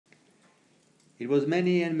It was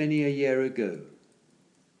many and many a year ago,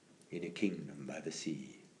 in a kingdom by the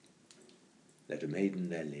sea, that a maiden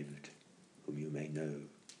there lived, whom you may know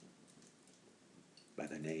by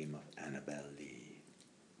the name of Annabelle Lee.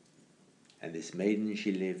 And this maiden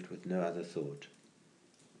she lived with no other thought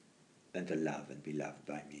than to love and be loved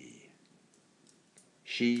by me.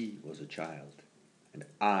 She was a child, and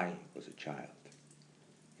I was a child,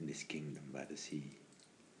 in this kingdom by the sea.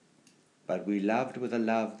 But we loved with a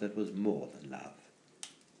love that was more than love,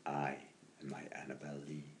 I and my Annabelle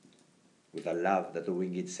Lee, with a love that the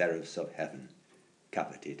winged seraphs of heaven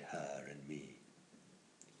coveted her and me.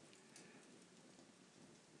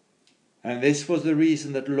 And this was the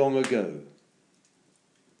reason that long ago,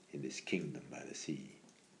 in this kingdom by the sea,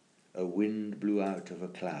 a wind blew out of a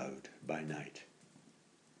cloud by night,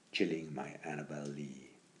 chilling my Annabelle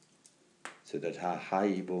Lee, so that her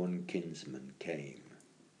high-born kinsman came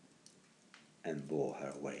and bore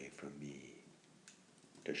her away from me,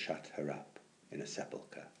 to shut her up in a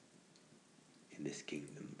sepulchre in this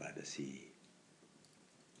kingdom by the sea.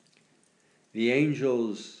 The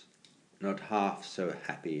angels, not half so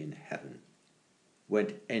happy in heaven,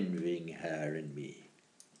 went envying her and me.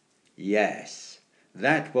 Yes,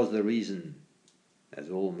 that was the reason,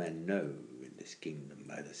 as all men know in this kingdom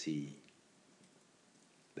by the sea,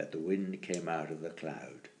 that the wind came out of the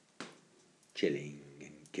cloud, chilling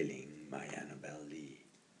and killing my Annabelle Lee.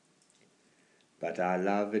 But our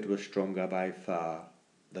love, it was stronger by far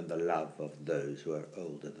than the love of those who are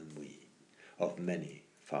older than we, of many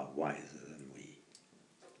far wiser than we.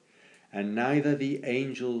 And neither the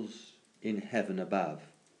angels in heaven above,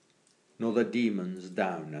 nor the demons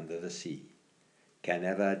down under the sea, can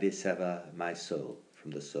ever dissever my soul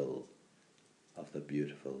from the soul of the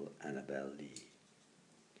beautiful Annabelle Lee.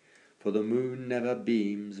 For the moon never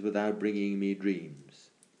beams without bringing me dreams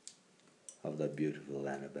of the beautiful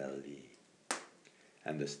Annabelle Lee,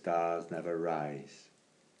 and the stars never rise,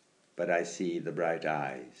 but I see the bright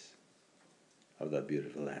eyes of the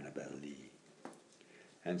beautiful Annabelle Lee.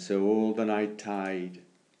 And so all the night tide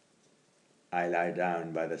I lie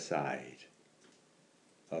down by the side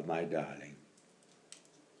of my darling,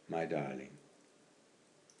 my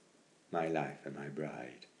life and my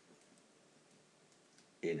bride,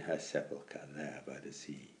 in her sepulchre there by the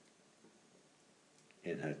sea,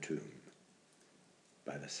 in her tomb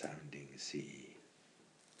by the sounding sea.